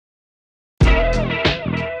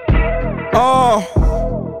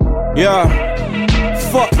Yeah,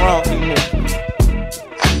 fuck wrong,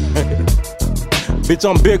 bitch,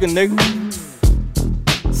 I'm bigger, nigga.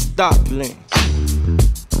 Stop playing.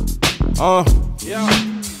 Yeah.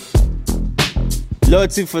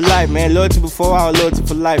 Loyalty for life, man. Loyalty before all, loyalty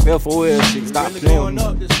for life. FOL shit. Stop playing.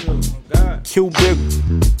 Q bigger.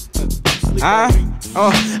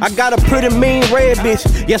 I got a pretty mean red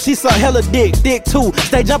bitch. Yeah, she suck hella dick too.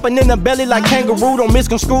 Stay jumping in the belly like kangaroo. Don't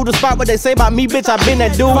misconstrue the spot what they say about me, bitch. I been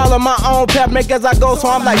that dude. Follow my own path, make as I go. So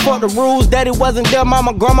I'm like, fuck the rules. Daddy wasn't there,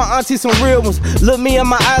 mama, grandma, auntie, some real ones. Look me in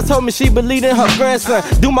my eyes, told me she believed in her grandson.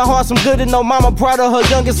 Do my heart some good and know mama proud of her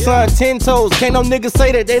youngest son. 10 toes, can't no nigga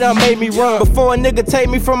say that they done made me run. Before a nigga take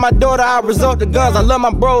me from my daughter, I resort to guns. I love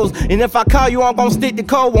my bros, and if I call you, I'm gon' stick to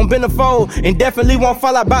code. Won't bend a fold, and definitely won't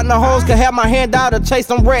fall out about no hoes. Can have my hand out or chase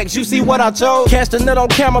some wrecks. You see what I chose? Catch the nut on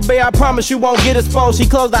camera, babe, I promise you won't get exposed. She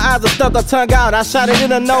closed her eyes and stuck her tongue out. I shot it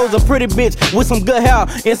in her nose. A pretty bitch with some good hair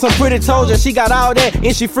and some pretty toes. And she got all that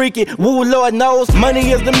and she freaky. Woo, Lord knows.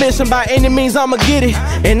 Money is the mission, by any means I'ma get it.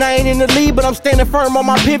 And I ain't in the lead, but I'm standing firm on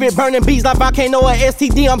my pivot. Burning beats like volcano or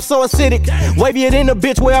STD, I'm so acidic. Wavier than a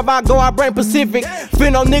bitch, wherever I go, I bring Pacific.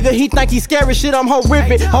 Finno nigga, he think he scary, shit, I'm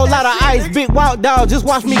horrific. Whole lot of ice, big wild dog, just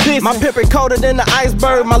watch me glisten. My pepper colder than the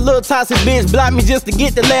iceberg. My little toxic bitch block me just to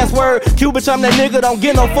get the last word. Q bitch, I'm that nigga, don't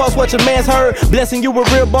get no fuss what your man's heard. Blessing you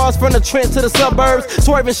with real bars from the trench to the suburbs.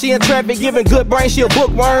 Swerving she in traffic, giving good brain, she a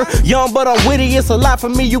bookworm. Young but I'm witty, it's a lot for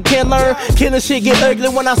me, you can't learn. Killing shit get ugly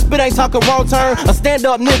when I spit, ain't talking wrong turn. A stand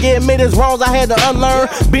up nigga admit his wrongs, I had to unlearn.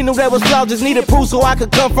 B knew that was flawed, just needed proof so I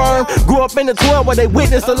could confirm. Grew up in the 12 where they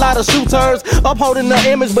witnessed a lot of shooters. Upholding the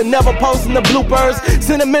image but never posting the bloopers.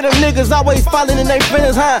 Sentimental niggas always falling in their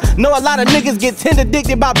feelings, huh? Know a lot of niggas get tender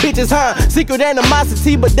addicted by bitches, huh? Secret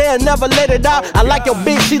animosity but they'll never let it out. I like your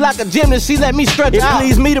bitch, she like a gymnast, she let me stretch it out. It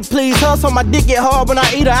please me to please her, so my dick get hard when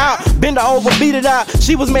I eat her out. Bend her over, beat it out.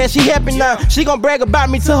 She was mad, she happy now. She gon' brag about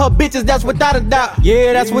me to her bitches, that's without a doubt.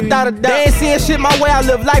 Yeah, that's without a doubt. They ain't seeing shit my way, I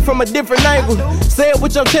live life from a different angle. Say it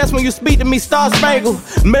with your chest when you speak to me, Star Spangled.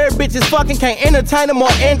 Married bitches fucking can't entertain them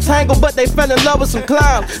or entangle, but they fell in love with some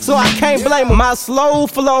clowns, so I can't blame them. My slow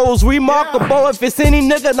flows remarkable. If it's any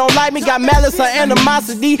nigga don't like me, got malice or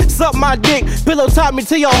animosity, suck my dick, pillow top me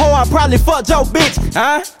to your hoe, I probably fucked your bitch,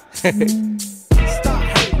 huh? Stop.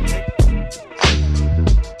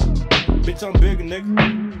 Bitch, I'm bigger,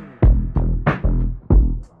 nigga.